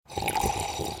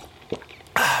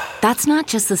That's not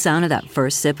just the sound of that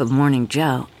first sip of Morning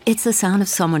Joe. It's the sound of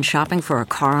someone shopping for a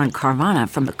car on Carvana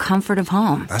from the comfort of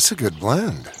home. That's a good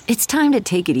blend. It's time to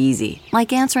take it easy,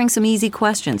 like answering some easy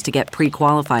questions to get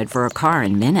pre-qualified for a car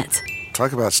in minutes.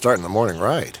 Talk about starting the morning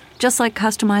right. Just like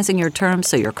customizing your terms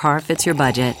so your car fits your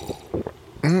budget.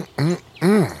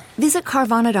 Visit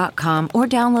Carvana.com or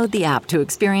download the app to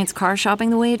experience car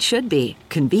shopping the way it should be.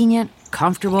 Convenient,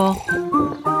 comfortable.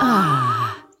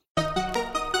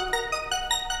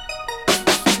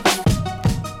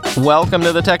 Welcome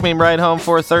to the Tech Meme Ride Home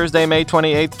for Thursday, May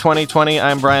 28th, 2020.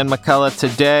 I'm Brian McCullough.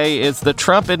 Today, is the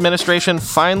Trump administration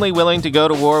finally willing to go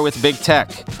to war with big tech?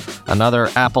 Another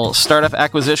Apple startup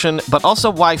acquisition, but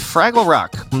also why Fraggle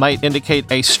Rock might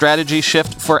indicate a strategy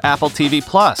shift for Apple TV+.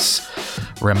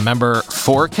 Remember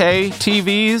 4K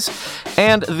TVs?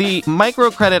 And the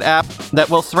microcredit app that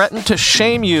will threaten to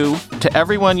shame you to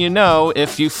everyone you know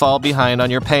if you fall behind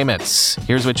on your payments.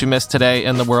 Here's what you missed today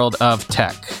in the world of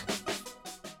tech.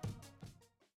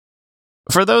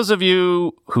 For those of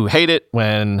you who hate it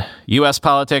when U.S.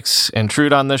 politics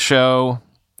intrude on this show,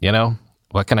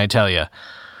 what can I tell you?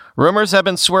 Rumors have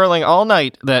been swirling all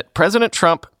night that President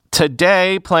Trump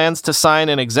today plans to sign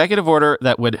an executive order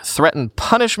that would threaten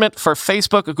punishment for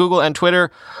Facebook, Google, and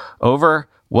Twitter over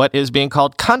what is being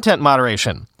called content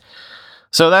moderation.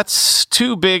 So that's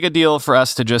too big a deal for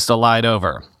us to just elide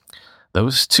over.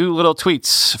 Those two little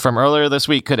tweets from earlier this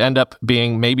week could end up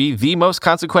being maybe the most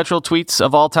consequential tweets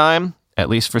of all time, at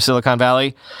least for Silicon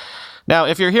Valley. Now,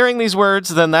 if you're hearing these words,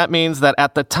 then that means that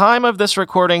at the time of this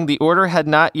recording, the order had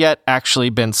not yet actually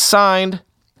been signed,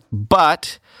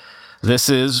 but this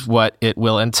is what it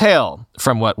will entail,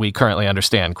 from what we currently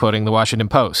understand, quoting the Washington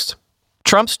Post.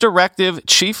 Trump's directive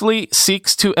chiefly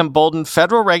seeks to embolden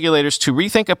federal regulators to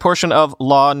rethink a portion of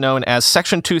law known as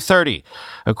Section 230,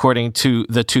 according to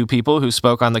the two people who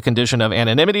spoke on the condition of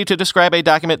anonymity to describe a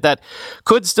document that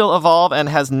could still evolve and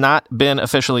has not been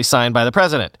officially signed by the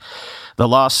president. The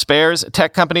law spares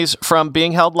tech companies from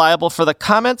being held liable for the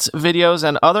comments, videos,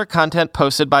 and other content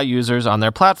posted by users on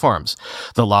their platforms.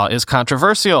 The law is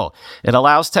controversial. It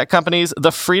allows tech companies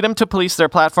the freedom to police their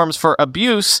platforms for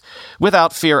abuse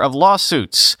without fear of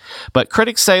lawsuits. But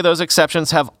critics say those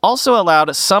exceptions have also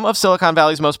allowed some of Silicon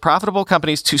Valley's most profitable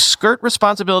companies to skirt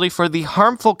responsibility for the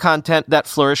harmful content that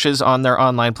flourishes on their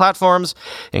online platforms,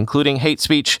 including hate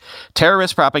speech,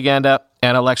 terrorist propaganda,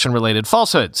 and election-related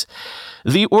falsehoods.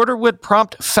 The order would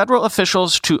prompt federal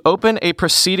officials to open a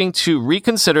proceeding to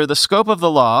reconsider the scope of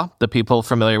the law, the people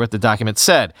familiar with the document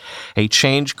said. A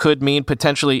change could mean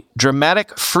potentially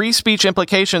dramatic free speech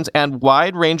implications and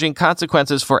wide-ranging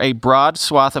consequences for a broad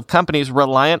swath of companies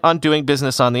reliant on doing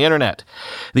business on the internet.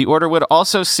 The order would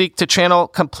also seek to channel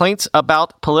complaints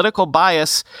about political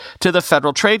bias to the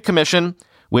Federal Trade Commission,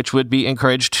 which would be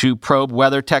encouraged to probe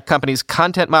whether tech companies'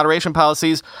 content moderation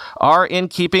policies are in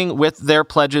keeping with their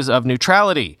pledges of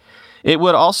neutrality. It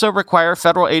would also require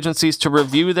federal agencies to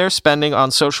review their spending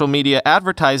on social media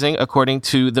advertising, according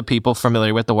to the people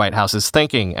familiar with the White House's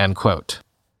thinking, end quote.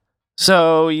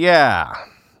 So, yeah,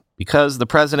 because the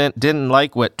president didn't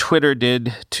like what Twitter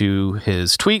did to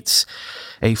his tweets,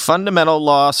 a fundamental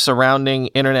law surrounding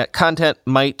internet content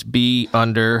might be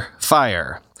under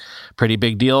fire. Pretty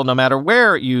big deal no matter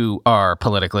where you are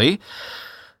politically.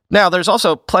 Now, there's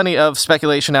also plenty of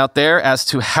speculation out there as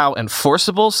to how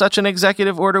enforceable such an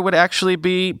executive order would actually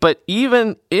be, but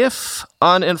even if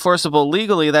unenforceable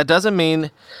legally, that doesn't mean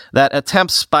that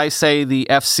attempts by, say, the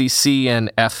FCC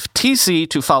and FTC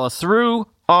to follow through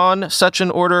on such an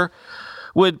order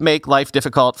would make life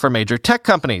difficult for major tech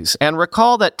companies. And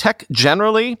recall that tech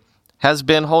generally has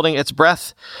been holding its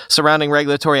breath surrounding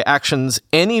regulatory actions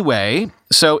anyway.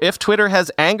 So if Twitter has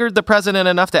angered the president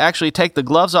enough to actually take the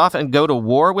gloves off and go to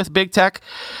war with big tech,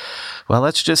 well,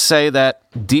 let's just say that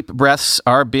deep breaths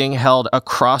are being held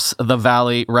across the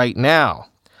valley right now.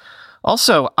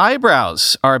 Also,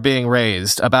 eyebrows are being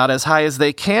raised about as high as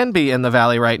they can be in the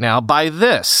valley right now by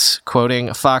this,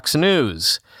 quoting Fox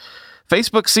News.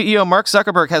 Facebook CEO Mark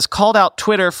Zuckerberg has called out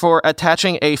Twitter for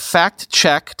attaching a fact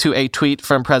check to a tweet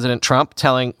from President Trump,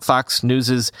 telling Fox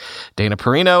News' Dana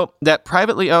Perino that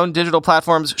privately owned digital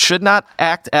platforms should not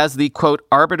act as the, quote,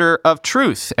 arbiter of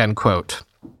truth, end quote.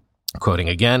 Quoting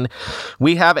again,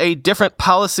 "We have a different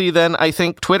policy than, I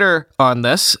think, Twitter on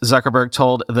this," Zuckerberg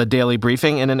told the Daily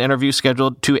Briefing in an interview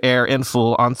scheduled to air in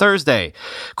full on Thursday.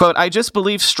 Quote, "I just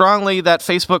believe strongly that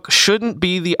Facebook shouldn't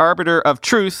be the arbiter of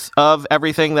truth of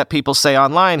everything that people say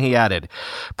online," he added.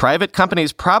 "Private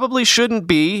companies probably shouldn't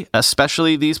be,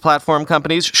 especially these platform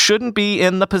companies, shouldn't be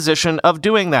in the position of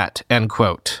doing that," end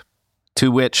quote. To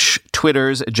which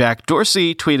Twitter's Jack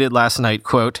Dorsey tweeted last night,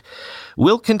 quote,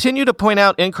 "We'll continue to point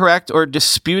out incorrect or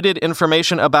disputed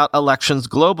information about elections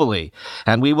globally,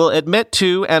 and we will admit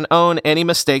to and own any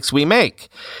mistakes we make.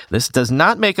 This does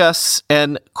not make us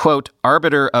an, quote,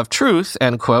 arbiter of truth,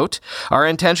 end quote. Our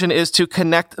intention is to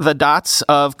connect the dots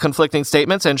of conflicting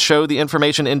statements and show the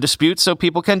information in dispute so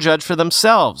people can judge for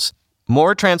themselves.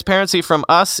 More transparency from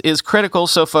us is critical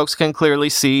so folks can clearly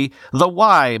see the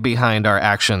why behind our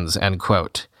actions," end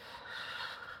quote.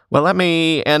 Well, let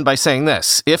me end by saying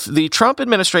this. If the Trump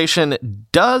administration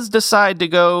does decide to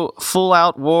go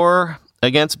full-out war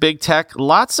against big tech,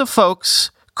 lots of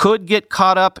folks could get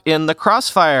caught up in the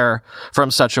crossfire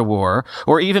from such a war,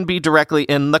 or even be directly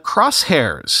in the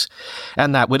crosshairs.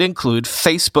 And that would include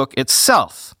Facebook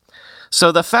itself.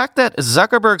 So the fact that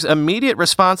Zuckerberg's immediate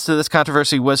response to this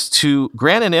controversy was to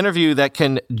grant an interview that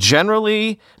can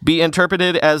generally be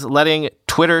interpreted as letting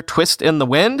Twitter twist in the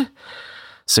wind,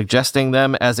 suggesting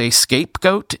them as a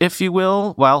scapegoat, if you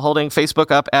will, while holding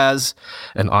Facebook up as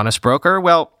an honest broker,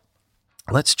 well,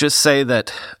 let's just say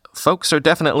that folks are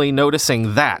definitely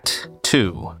noticing that,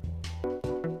 too.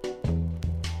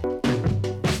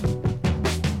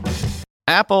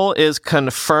 Apple is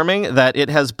confirming that it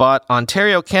has bought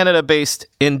Ontario, Canada-based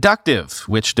Inductive,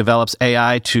 which develops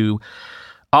AI to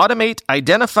automate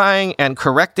identifying and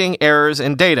correcting errors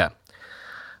in data.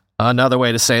 Another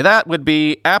way to say that would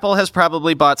be Apple has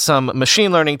probably bought some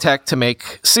machine learning tech to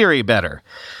make Siri better,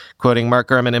 quoting Mark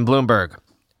Gurman in Bloomberg.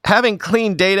 Having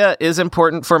clean data is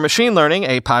important for machine learning,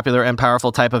 a popular and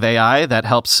powerful type of AI that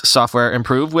helps software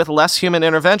improve with less human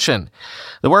intervention.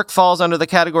 The work falls under the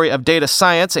category of data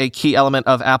science, a key element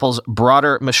of Apple's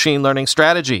broader machine learning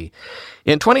strategy.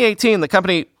 In 2018, the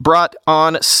company brought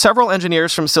on several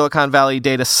engineers from Silicon Valley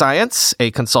Data Science,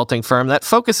 a consulting firm that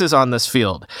focuses on this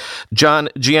field. John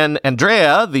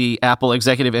Gianandrea, the Apple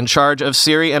executive in charge of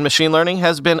Siri and machine learning,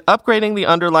 has been upgrading the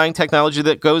underlying technology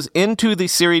that goes into the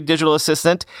Siri digital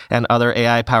assistant and other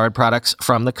AI-powered products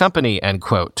from the company, end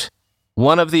quote.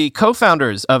 One of the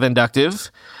co-founders of Inductive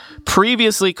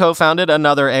previously co-founded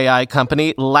another AI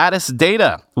company, Lattice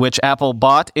Data, which Apple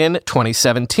bought in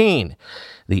 2017.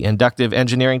 The Inductive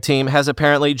engineering team has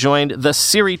apparently joined the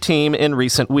Siri team in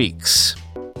recent weeks.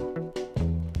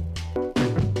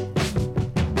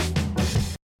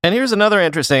 And here's another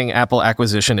interesting Apple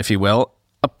acquisition, if you will.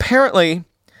 Apparently,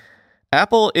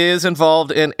 Apple is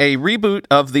involved in a reboot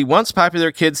of the once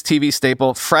popular kids' TV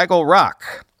staple Fraggle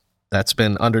Rock. That's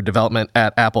been under development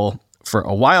at Apple for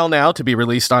a while now to be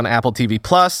released on Apple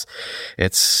TV+.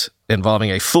 It's involving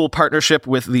a full partnership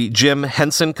with the Jim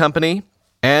Henson Company.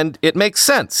 And it makes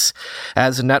sense.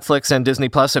 As Netflix and Disney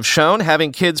Plus have shown,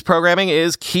 having kids programming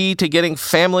is key to getting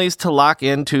families to lock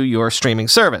into your streaming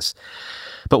service.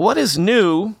 But what is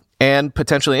new and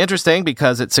potentially interesting,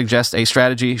 because it suggests a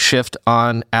strategy shift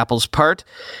on Apple's part,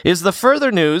 is the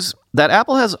further news that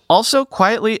Apple has also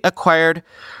quietly acquired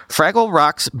Fraggle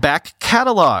Rock's back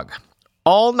catalog.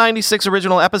 All 96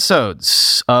 original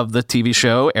episodes of the TV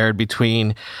show, aired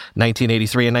between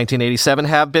 1983 and 1987,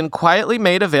 have been quietly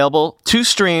made available to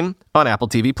stream on Apple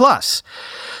TV+.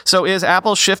 So is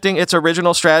Apple shifting its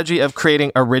original strategy of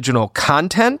creating original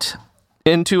content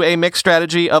into a mixed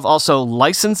strategy of also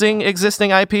licensing existing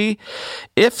IP?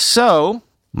 If so,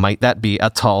 might that be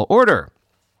a tall order?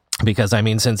 Because,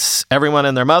 since everyone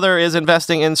and their mother is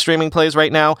investing in streaming plays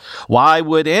right now, why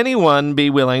would anyone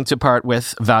be willing to part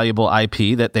with valuable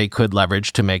IP that they could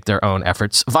leverage to make their own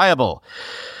efforts viable?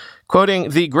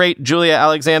 Quoting the great Julia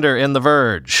Alexander in The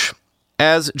Verge,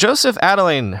 as Joseph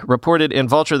Adelaine reported in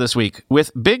Vulture this week,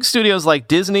 with big studios like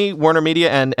Disney, Warner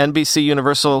Media, and NBC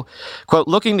Universal, quote,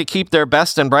 looking to keep their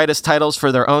best and brightest titles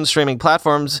for their own streaming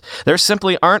platforms, there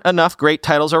simply aren't enough great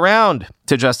titles around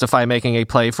to justify making a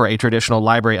play for a traditional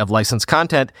library of licensed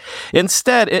content.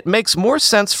 Instead, it makes more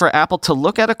sense for Apple to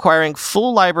look at acquiring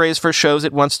full libraries for shows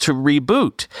it wants to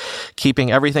reboot.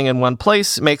 Keeping everything in one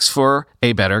place makes for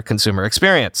a better consumer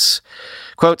experience.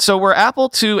 Quote, so were Apple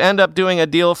to end up doing a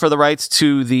deal for the rights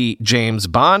to the James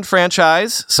Bond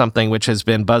franchise, something which has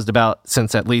been buzzed about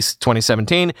since at least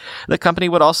 2017, the company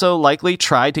would also likely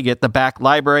try to get the back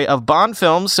library of Bond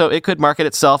films so it could market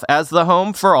itself as the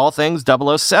home for all things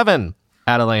 007,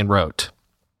 Adelaine wrote.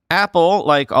 Apple,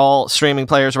 like all streaming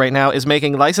players right now, is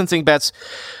making licensing bets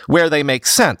where they make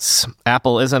sense.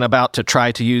 Apple isn't about to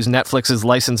try to use Netflix's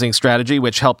licensing strategy,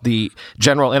 which helped the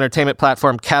general entertainment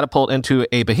platform catapult into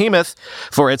a behemoth,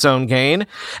 for its own gain.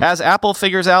 As Apple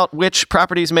figures out which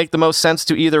properties make the most sense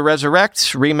to either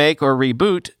resurrect, remake, or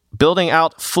reboot, building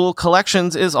out full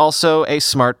collections is also a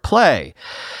smart play.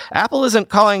 Apple isn't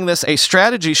calling this a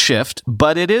strategy shift,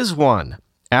 but it is one.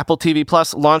 Apple TV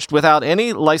Plus launched without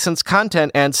any licensed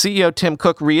content, and CEO Tim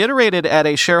Cook reiterated at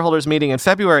a shareholders meeting in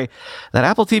February that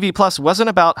Apple TV Plus wasn't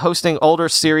about hosting older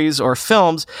series or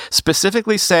films,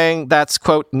 specifically saying that's,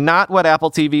 quote, not what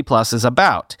Apple TV Plus is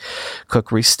about.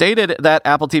 Cook restated that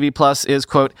Apple TV Plus is,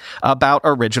 quote, about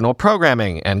original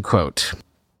programming, end quote.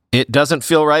 It doesn't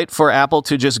feel right for Apple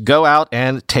to just go out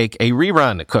and take a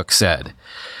rerun, Cook said.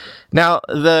 Now,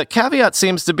 the caveat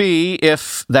seems to be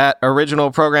if that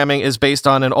original programming is based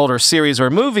on an older series or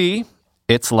movie,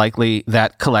 it's likely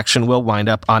that collection will wind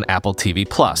up on Apple TV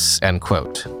Plus, end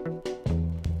quote.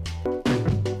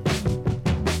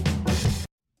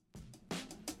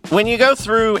 When you go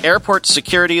through airport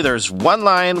security, there's one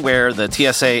line where the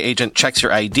TSA agent checks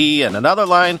your ID and another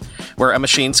line where a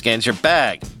machine scans your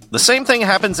bag. The same thing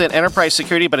happens in enterprise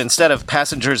security, but instead of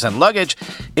passengers and luggage,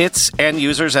 it's end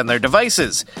users and their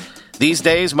devices. These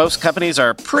days, most companies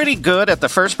are pretty good at the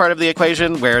first part of the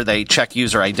equation where they check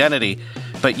user identity,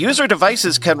 but user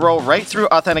devices can roll right through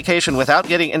authentication without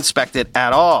getting inspected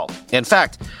at all. In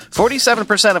fact,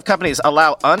 47% of companies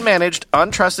allow unmanaged,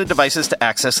 untrusted devices to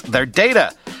access their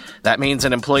data. That means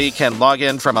an employee can log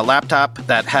in from a laptop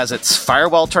that has its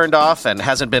firewall turned off and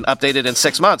hasn't been updated in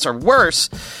 6 months, or worse,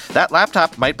 that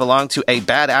laptop might belong to a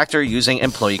bad actor using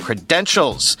employee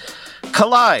credentials.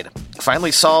 Kolide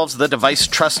finally solves the device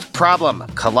trust problem.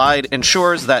 Kolide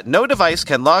ensures that no device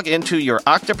can log into your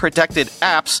Okta-protected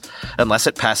apps unless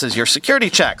it passes your security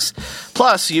checks.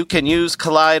 Plus, you can use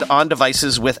Kolide on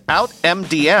devices without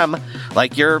MDM,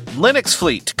 like your Linux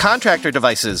fleet, contractor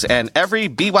devices, and every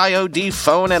BYOD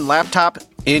phone and laptop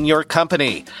in your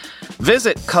company.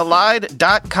 Visit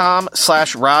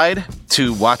kolide.com/ride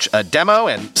to watch a demo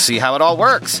and see how it all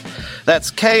works.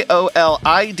 That's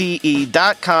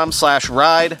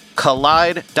KOLIDE.com/ride,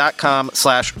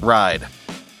 kolide.com/ride.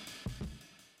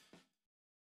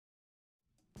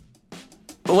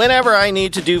 Whenever I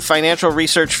need to do financial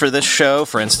research for this show,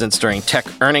 for instance during tech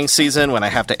earnings season when I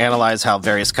have to analyze how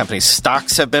various companies'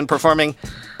 stocks have been performing,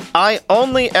 I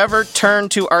only ever turn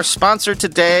to our sponsor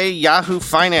today, Yahoo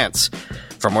Finance.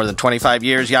 For more than 25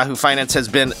 years, Yahoo Finance has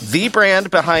been the brand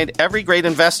behind every great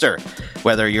investor.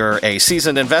 Whether you're a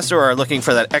seasoned investor or are looking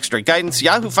for that extra guidance,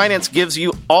 Yahoo Finance gives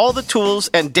you all the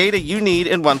tools and data you need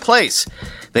in one place.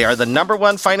 They are the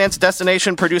 #1 finance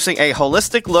destination, producing a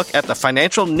holistic look at the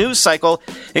financial news cycle,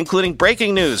 including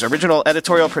breaking news, original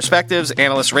editorial perspectives,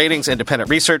 analyst ratings, independent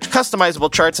research, customizable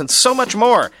charts, and so much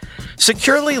more.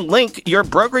 Securely link your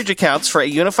brokerage accounts for a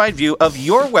unified view of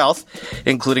your wealth,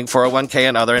 including 401k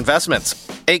and other investments.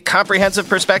 A comprehensive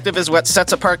perspective is what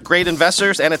sets apart great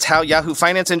investors, and it's how Yahoo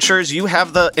Finance ensures you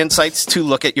have the insights to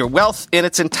look at your wealth in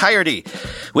its entirety.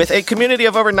 With a community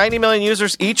of over 90 million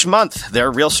users each month,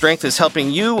 their real strength is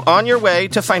helping you on your way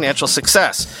to financial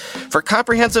success. For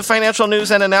comprehensive financial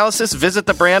news and analysis, visit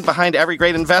the brand behind every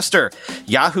great investor,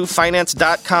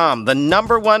 yahoofinance.com, the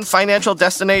 #1 financial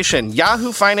destination,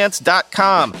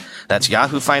 yahoofinance.com. That's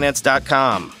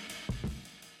yahoofinance.com.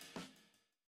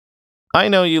 I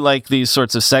know you like these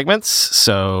sorts of segments,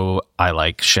 so I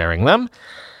like sharing them.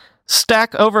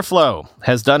 Stack Overflow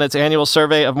has done its annual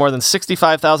survey of more than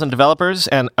 65,000 developers,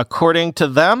 and according to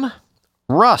them,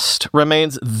 Rust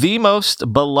remains the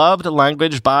most beloved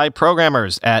language by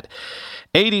programmers at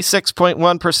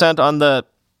 86.1% on the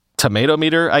tomato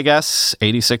meter, I guess,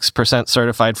 86%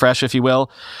 certified fresh, if you will.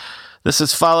 This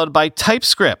is followed by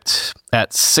TypeScript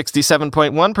at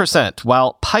 67.1%,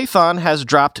 while Python has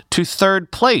dropped to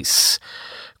third place,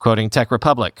 quoting Tech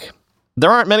Republic. There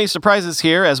aren't many surprises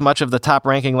here, as much of the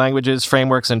top-ranking languages,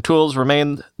 frameworks, and tools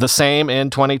remain the same in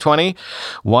 2020.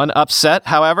 One upset,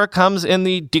 however, comes in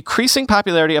the decreasing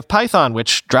popularity of Python,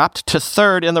 which dropped to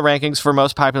third in the rankings for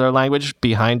most popular language,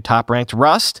 behind top-ranked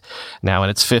Rust, now in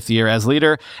its 5th year as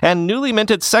leader, and newly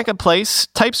minted second place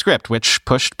TypeScript, which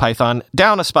pushed Python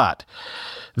down a spot.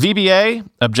 VBA,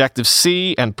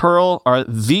 Objective-C, and Perl are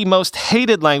the most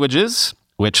hated languages,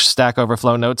 which Stack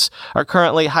Overflow notes are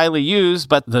currently highly used,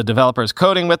 but the developers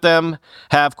coding with them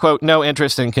have, quote, no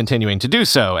interest in continuing to do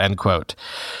so, end quote.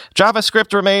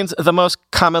 JavaScript remains the most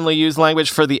commonly used language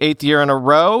for the 8th year in a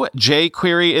row.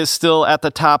 jQuery is still at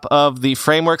the top of the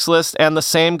frameworks list, and the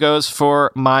same goes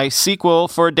for MySQL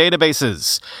for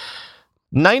databases.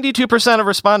 92% of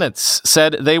respondents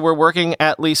said they were working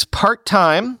at least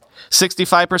part-time.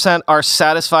 65% are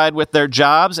satisfied with their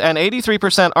jobs, and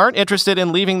 83% aren't interested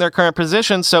in leaving their current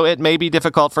position, so it may be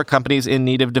difficult for companies in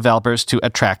need of developers to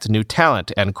attract new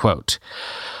talent, end quote.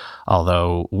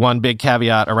 Although, one big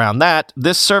caveat around that,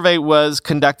 this survey was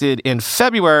conducted in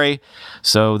February,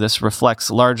 so this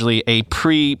reflects largely a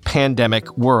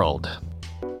pre-pandemic world.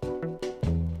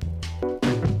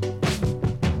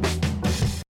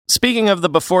 Speaking of the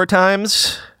before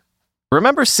times,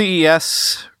 remember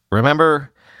CES?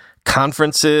 Remember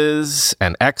conferences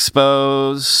and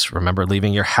expos? Remember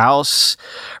leaving your house?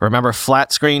 Remember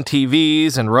flat screen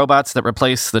TVs and robots that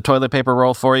replace the toilet paper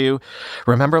roll for you?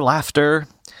 Remember laughter?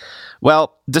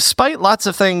 Well, despite lots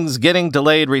of things getting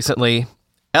delayed recently,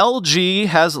 LG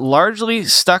has largely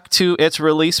stuck to its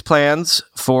release plans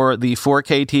for the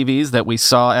 4K TVs that we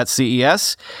saw at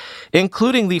CES,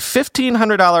 including the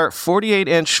 $1,500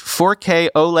 48-inch 4K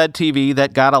OLED TV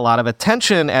that got a lot of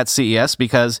attention at CES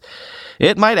because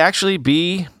it might actually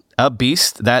be a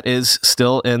beast that is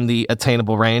still in the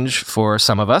attainable range for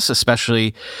some of us,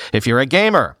 especially if you're a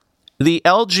gamer. The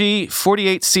LG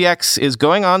 48CX is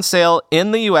going on sale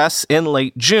in the US in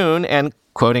late June, and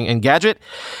quoting Engadget,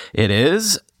 it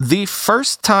is the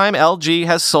first time LG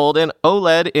has sold an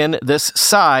OLED in this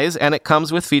size, and it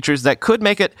comes with features that could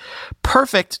make it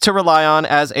perfect to rely on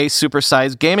as a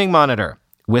supersized gaming monitor.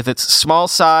 With its small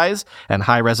size and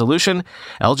high resolution,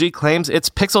 LG claims its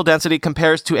pixel density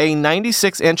compares to a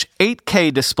 96-inch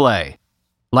 8K display.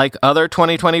 Like other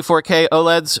 2020 4K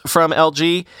OLEDs from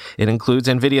LG, it includes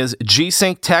NVIDIA's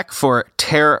G-Sync tech for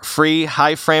tear-free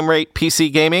high frame rate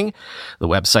PC gaming. The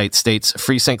website states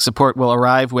FreeSync support will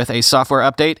arrive with a software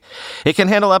update. It can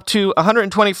handle up to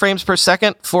 120 frames per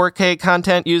second 4K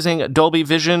content using Dolby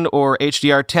Vision or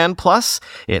HDR10+. Plus,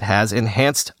 it has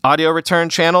enhanced audio return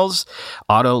channels,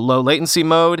 auto low latency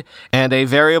mode, and a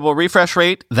variable refresh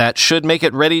rate that should make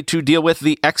it ready to deal with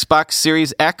the Xbox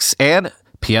Series X and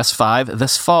PS5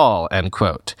 this fall, end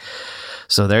quote.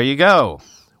 So there you go.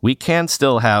 We can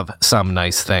still have some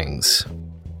nice things.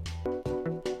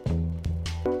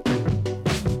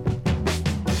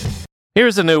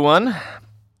 Here's a new one.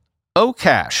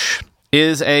 Okash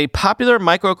is a popular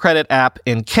microcredit app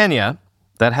in Kenya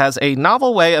that has a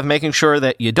novel way of making sure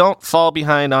that you don't fall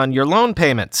behind on your loan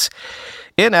payments.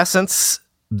 In essence,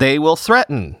 they will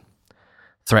threaten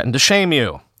to shame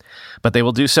you, but they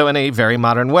will do so in a very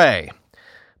modern way.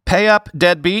 Pay up,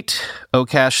 deadbeat,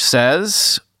 Okash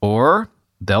says, or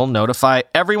they'll notify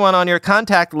everyone on your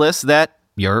contact list that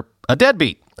you're a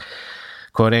deadbeat.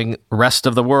 Quoting Rest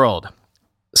of the World.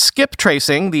 Skip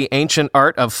tracing, the ancient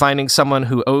art of finding someone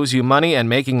who owes you money and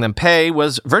making them pay,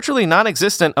 was virtually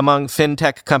non-existent among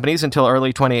fintech companies until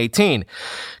early 2018.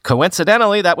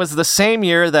 Coincidentally, that was the same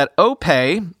year that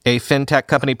OPay, a fintech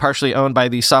company partially owned by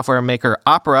the software maker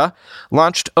Opera,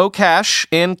 launched Okash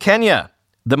in Kenya.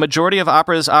 The majority of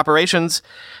Opera's operations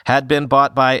had been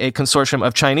bought by a consortium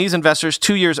of Chinese investors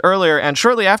 2 years earlier, and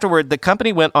shortly afterward, the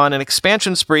company went on an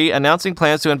expansion spree, announcing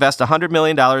plans to invest $100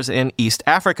 million in East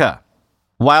Africa.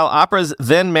 While Opera's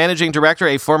then managing director,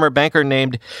 a former banker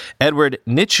named Edward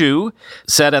Nichu,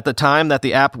 said at the time that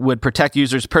the app would protect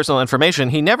users' personal information,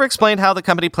 he never explained how the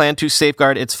company planned to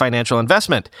safeguard its financial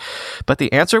investment. But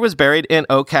the answer was buried in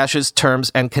Okash's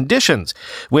terms and conditions.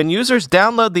 When users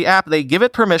download the app, they give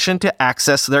it permission to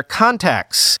access their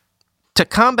contacts. To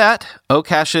combat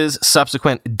Okash's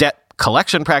subsequent debt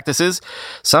collection practices,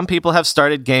 some people have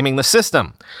started gaming the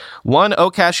system. One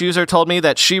Okash user told me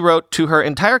that she wrote to her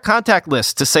entire contact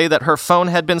list to say that her phone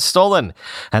had been stolen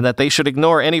and that they should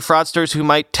ignore any fraudsters who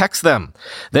might text them.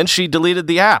 Then she deleted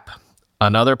the app.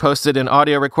 Another posted an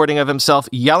audio recording of himself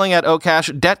yelling at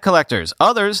Okash debt collectors.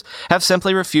 Others have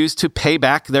simply refused to pay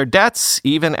back their debts,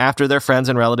 even after their friends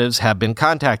and relatives have been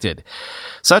contacted.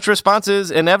 Such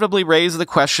responses inevitably raise the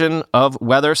question of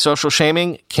whether social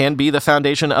shaming can be the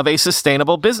foundation of a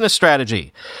sustainable business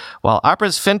strategy. While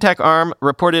Opera's fintech arm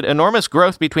reported enormous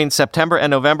growth between September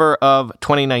and November of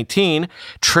 2019,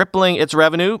 tripling its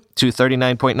revenue to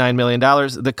 $39.9 million,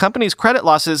 the company's credit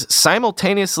losses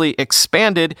simultaneously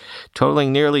expanded, totaling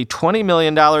nearly $20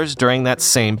 million during that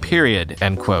same period,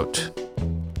 end quote.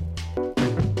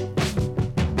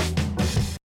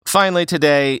 Finally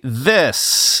today,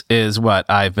 this is what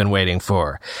I've been waiting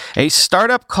for. A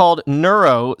startup called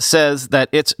Nuro says that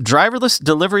its driverless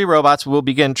delivery robots will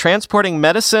begin transporting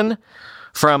medicine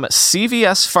from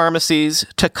CVS pharmacies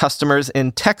to customers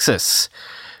in Texas,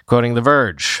 quoting The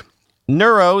Verge.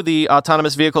 Nuro, the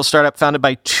autonomous vehicle startup founded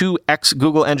by two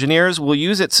ex-Google engineers, will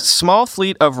use its small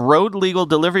fleet of road-legal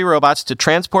delivery robots to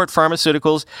transport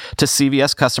pharmaceuticals to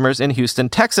CVS customers in Houston,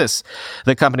 Texas,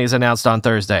 the companies announced on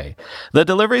Thursday. The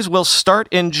deliveries will start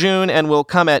in June and will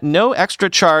come at no extra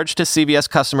charge to CVS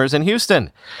customers in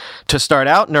Houston. To start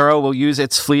out, Nuro will use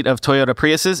its fleet of Toyota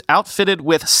Priuses outfitted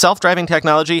with self-driving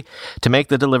technology to make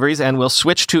the deliveries and will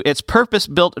switch to its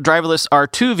purpose-built driverless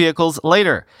R2 vehicles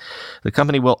later. The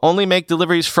company will only make make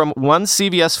deliveries from one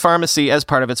CVS pharmacy as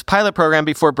part of its pilot program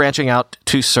before branching out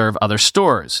to serve other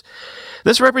stores.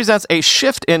 This represents a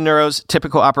shift in Nuro's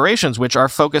typical operations, which are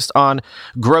focused on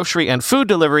grocery and food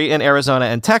delivery in Arizona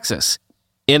and Texas.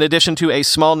 In addition to a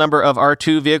small number of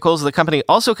R2 vehicles, the company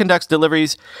also conducts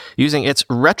deliveries using its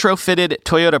retrofitted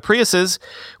Toyota Priuses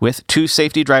with 2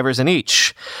 safety drivers in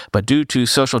each. But due to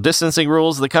social distancing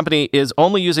rules, the company is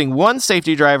only using 1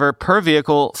 safety driver per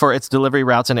vehicle for its delivery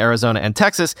routes in Arizona and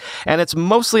Texas, and it's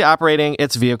mostly operating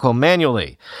its vehicle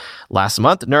manually. Last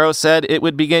month, Nuro said it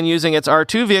would begin using its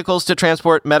R2 vehicles to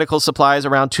transport medical supplies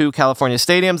around 2 California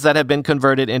stadiums that have been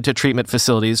converted into treatment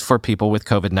facilities for people with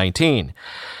COVID-19.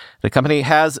 The company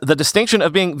has the distinction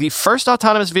of being the first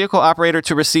autonomous vehicle operator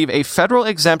to receive a federal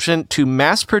exemption to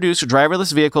mass-produce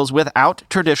driverless vehicles without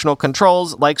traditional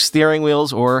controls like steering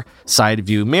wheels or side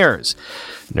view mirrors.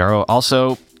 Nuro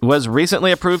also was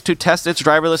recently approved to test its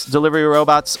driverless delivery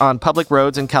robots on public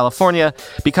roads in California,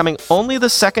 becoming only the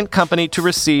second company to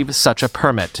receive such a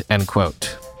permit, end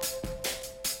quote.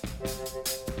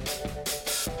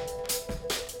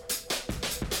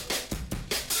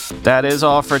 That is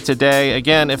all for today.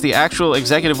 Again, if the actual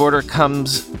executive order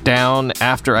comes down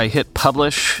after I hit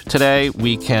publish today,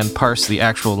 we can parse the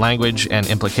actual language and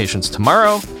implications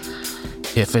tomorrow.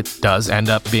 If it does end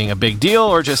up being a big deal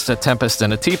or just a tempest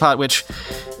in a teapot, which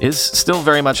is still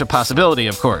very much a possibility,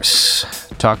 of course.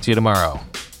 Talk to you tomorrow.